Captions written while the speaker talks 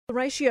The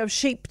ratio of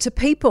sheep to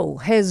people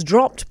has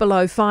dropped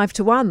below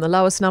 5-1, the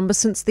lowest number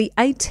since the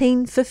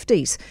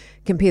 1850s.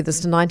 Compare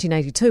this to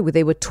 1982, where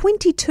there were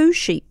 22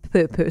 sheep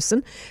per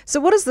person. So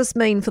what does this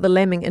mean for the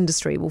lambing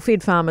industry? Well,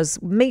 Fed Farmers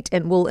Meat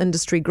and Wool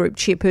Industry Group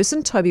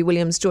Chairperson Toby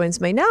Williams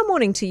joins me now.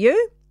 Morning to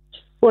you.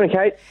 Morning,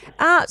 Kate.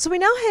 So we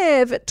now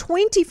have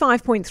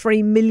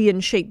 25.3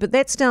 million sheep, but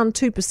that's down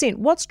 2%.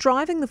 What's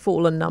driving the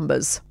fall in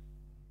numbers?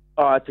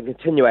 Oh, it's a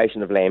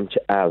continuation of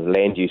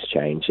land use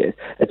change.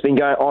 It's been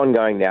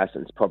ongoing now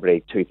since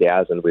probably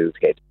 2000. We've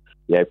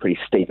had, pretty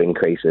steep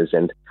increases,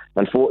 and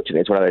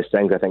unfortunately, it's one of those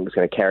things I think is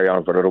going to carry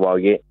on for a little while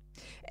yet.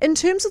 In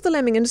terms of the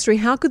lambing industry,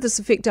 how could this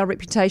affect our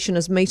reputation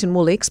as meat and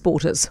wool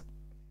exporters?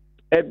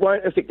 It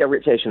won't affect our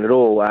reputation at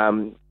all.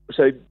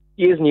 So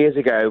years and years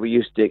ago, we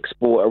used to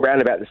export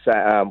around about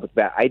with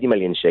about 80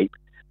 million sheep.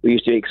 We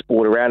used to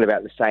export around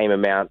about the same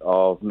amount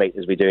of meat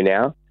as we do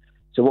now.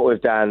 So what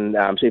we've done,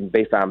 even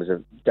beef farmers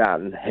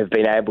have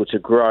been able to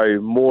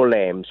grow more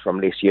lambs from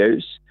less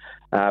ewes.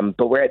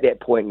 But we're at that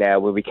point now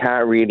where we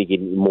can't really get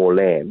any more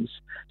lambs.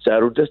 So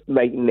it'll just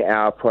make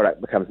our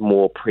product become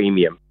more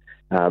premium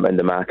in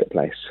the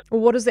marketplace.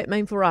 Well, what does that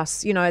mean for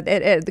us? At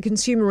the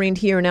consumer end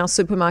here in our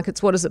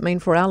supermarkets, what does it mean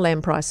for our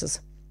lamb prices?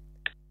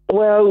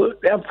 Well,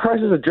 our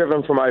prices are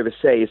driven from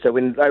overseas. So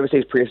when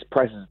overseas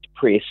prices are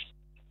depressed,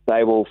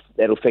 that'll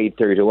feed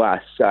through to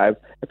us. So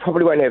it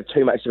probably won't have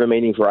too much of a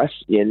meaning for us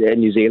in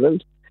New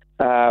Zealand.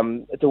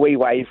 It's a wee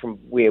way from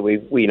where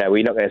we're not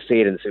going to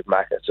see it in the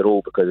supermarkets at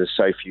all because there's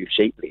so few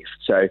sheep left.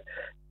 So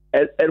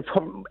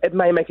it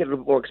may make it a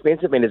little bit more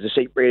expensive, and as a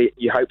sheep breeder,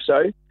 you hope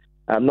so.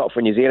 Not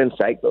for New Zealand's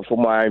sake, but for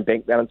my own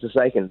bank balance's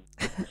sake and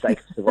the sake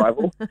of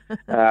survival.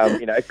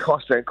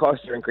 Costs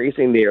are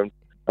increasing there. And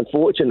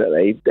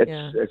unfortunately,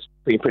 it's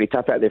been pretty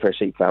tough out there for a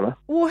sheep farmer.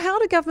 Well, how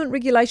do government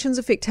regulations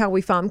affect how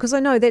we farm? Because I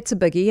know that's a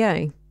biggie,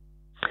 eh?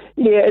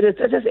 Yeah, it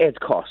just adds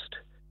cost.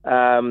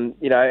 And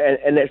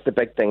that's the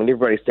big thing. And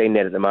everybody's seen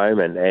that at the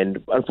moment.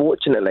 And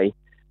unfortunately,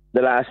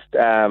 the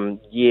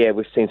last year,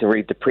 we've seen some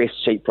really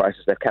depressed sheep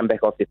prices. They've come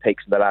back off their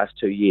peaks in the last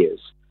 2 years.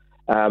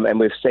 And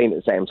we've seen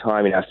at the same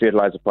time, our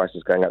fertiliser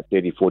prices going up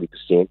 30-40%.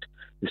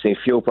 We've seen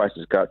fuel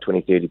prices go up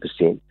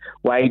 20-30%.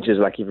 Wages,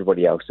 like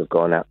everybody else, have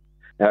gone up.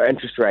 Our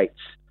interest rates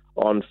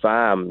on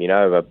farm,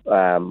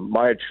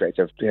 my interest rates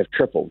have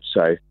tripled.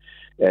 So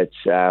it's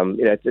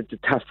a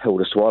tough pill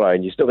to swallow,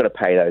 and you're still got to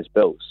pay those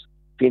bills,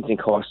 fencing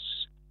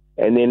costs,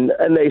 and then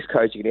in the East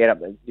Coast you can add up,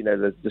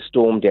 the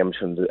storm damage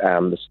from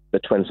the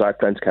twin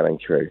cyclones coming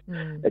through.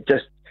 It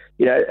just,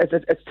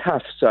 it's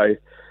tough. So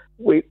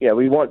we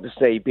want to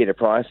see better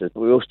prices, but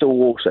we also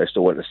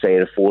want to see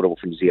it affordable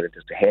for New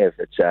Zealanders to have.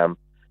 It's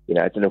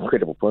it's an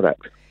incredible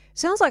product.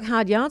 Sounds like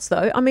hard yards,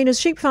 though. I mean, is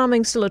sheep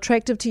farming still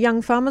attractive to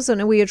young farmers,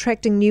 and are we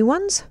attracting new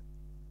ones?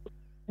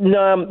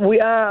 No, we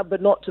are,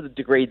 but not to the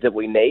degree that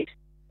we need.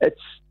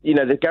 It's,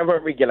 the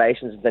government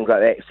regulations and things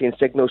like that send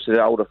signals to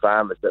the older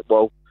farmers that,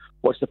 well,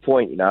 what's the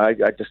point? I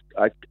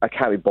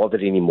can't be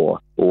bothered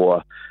anymore.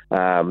 Or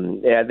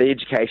the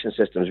education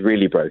system is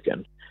really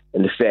broken,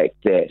 and the fact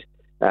that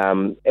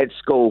at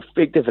school,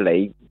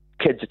 effectively,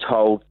 kids are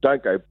told,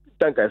 don't go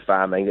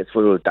farming. That's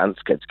where all the dunce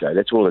kids go.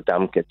 That's where all the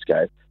dumb kids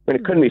go. I mean,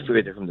 it couldn't be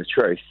further from the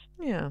truth.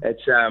 Yeah,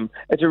 it's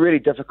a really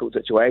difficult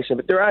situation,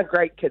 but there are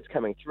great kids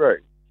coming through.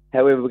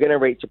 However, we're going to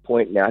reach a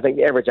point now. I think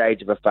the average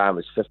age of a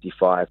farmer is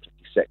 55,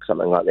 56,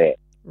 something like that.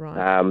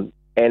 Right.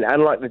 And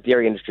unlike the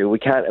dairy industry, we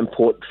can't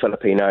import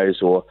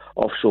Filipinos or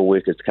offshore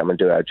workers to come and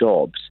do our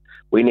jobs.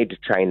 We need to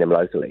train them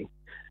locally.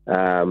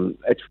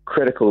 It's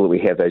critical that we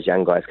have those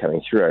young guys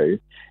coming through,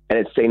 and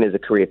it's seen as a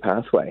career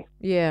pathway.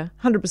 Yeah,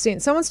 100%.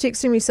 Someone's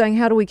texting me saying,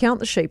 how do we count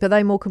the sheep? Are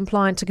they more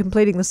compliant to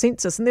completing the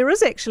census? And there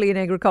is actually an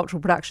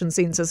agricultural production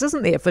census,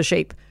 isn't there, for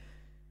sheep?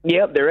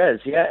 Yeah, there is,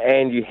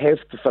 and you have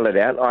to fill it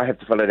out. I have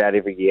to fill it out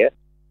every year.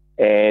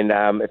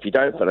 And if you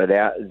don't fill it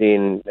out,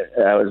 then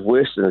it's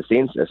worse than the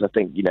census. I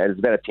think, there's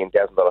about a $10,000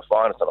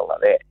 fine or something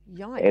like that.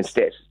 Yikes. And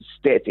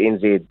Stats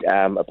NZ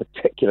are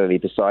particularly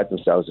beside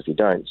themselves if you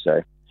don't.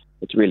 So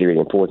it's really, really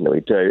important that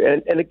we do.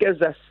 And it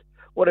gives us,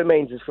 what it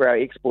means is for our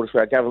exporters, for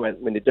our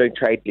government, when they're doing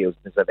trade deals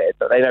and things like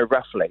that, they know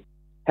roughly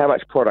how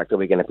much product are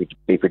we going to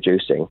be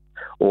producing.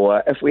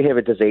 Or if we have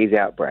a disease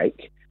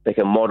outbreak, they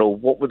can model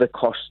what would the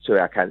costs to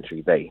our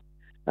country be.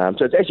 So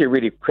it's actually a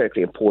really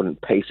critically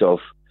important piece of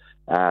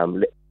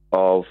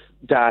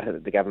data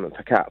that the government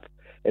pick up.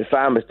 And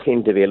farmers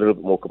tend to be a little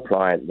bit more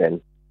compliant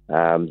than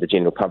the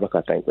general public,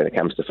 I think, when it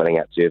comes to filling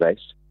out surveys.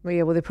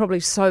 Well, they're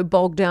probably so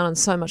bogged down in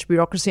so much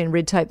bureaucracy and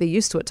red tape, they're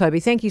used to it, Toby.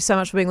 Thank you so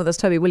much for being with us,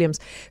 Toby Williams,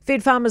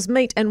 Fed Farmers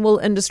Meat and Wool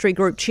Industry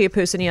Group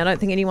Chairperson. I don't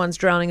think anyone's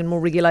drowning in more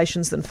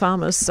regulations than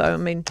farmers, so, I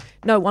mean,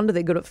 no wonder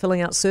they're good at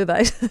filling out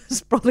surveys.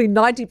 It's probably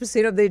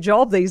 90% of their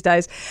job these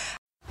days.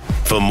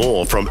 For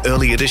more from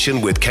Early Edition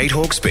with Kate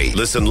Hawkesby,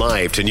 listen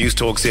live to News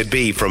Talk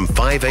ZB from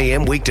 5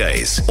 a.m.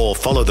 weekdays or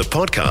follow the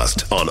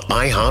podcast on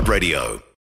iHeartRadio.